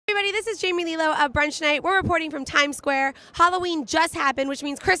everybody, this is Jamie LeeLo of Brunch Night. We're reporting from Times Square. Halloween just happened, which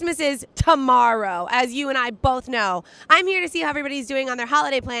means Christmas is tomorrow, as you and I both know. I'm here to see how everybody's doing on their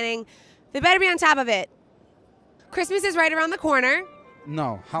holiday planning. They better be on top of it. Christmas is right around the corner.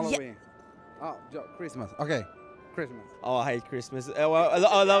 No, Halloween. Oh, Christmas. Okay, Christmas. Oh, I hate Christmas. Well,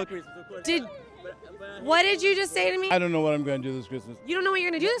 I love Christmas, of course. What did you just say to me? I don't know what I'm going to do this Christmas. You don't know what you're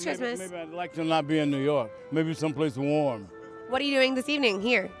going to do this Christmas? Maybe I'd like to not be in New York. Maybe someplace warm. What are you doing this evening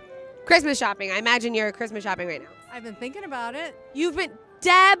here? Christmas shopping. I imagine you're Christmas shopping right now. I've been thinking about it. You've been,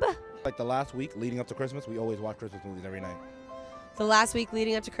 Deb? Like the last week leading up to Christmas, we always watch Christmas movies every night. The last week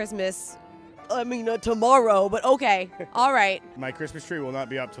leading up to Christmas. I mean, not tomorrow, but okay. All right. My Christmas tree will not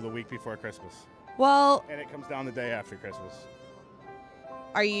be up till the week before Christmas. Well, And it comes down the day after Christmas.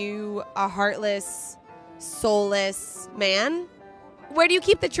 are you a heartless, soulless man? Where do you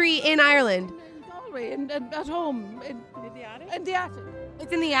keep the tree in Ireland? In Galway and at home. In the attic? In the attic.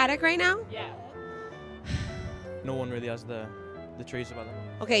 It's in the attic right now? Yeah. No one really has the trees about them.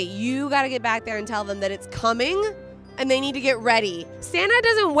 Okay, you got to get back there and tell them that it's coming and they need to get ready. Santa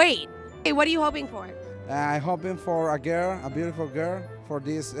doesn't wait. Hey, what are you hoping for? I'm hoping for a girl, a beautiful girl, for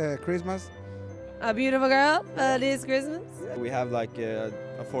this Christmas. A beautiful girl for this Christmas? We have like a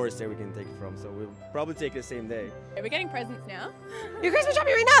forest there we can take it from, so we'll probably take it the same day. Are we getting presents now? You're Christmas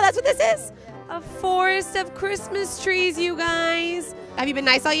shopping right now. That's what this is. A forest of Christmas trees, you guys. Have you been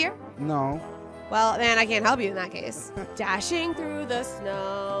nice all year? No. Well, man, I can't help you in that case. Dashing through the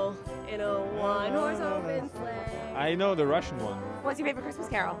snow in a one-horse open sleigh. I know the Russian one. What's your favorite Christmas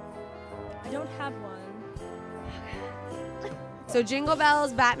carol? I don't have one. So Jingle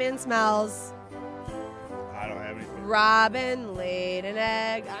Bells, Batman Smells, I don't have anything. Robin laid an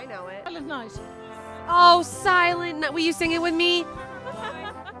egg. I know it. Silent Night. Oh, Silent Night. Will you sing it with me?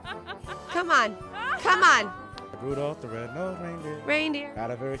 Come on. Come on. Rudolph the red-nosed reindeer Reindeer. had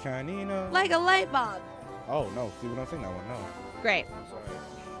a very shiny nose. Like a light bulb. Oh no, see, we don't sing that one. No. Great.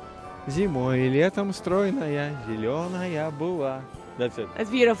 Зимой и летом стройная, зеленая была. That's it. That's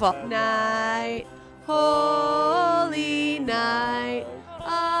beautiful. Night, holy night,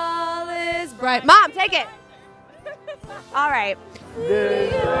 all is bright. Mom, take it. All right.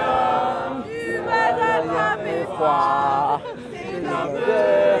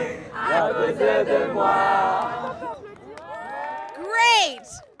 Great.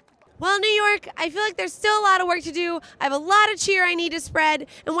 Well, New York, I feel like there's still a lot of work to do. I have a lot of cheer I need to spread.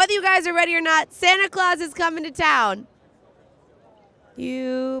 And whether you guys are ready or not, Santa Claus is coming to town.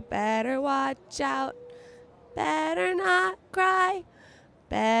 You better watch out. Better not cry.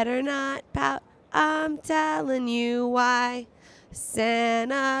 Better not pout. I'm telling you why.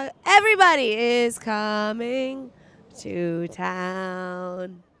 Santa, everybody is coming to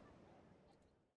town.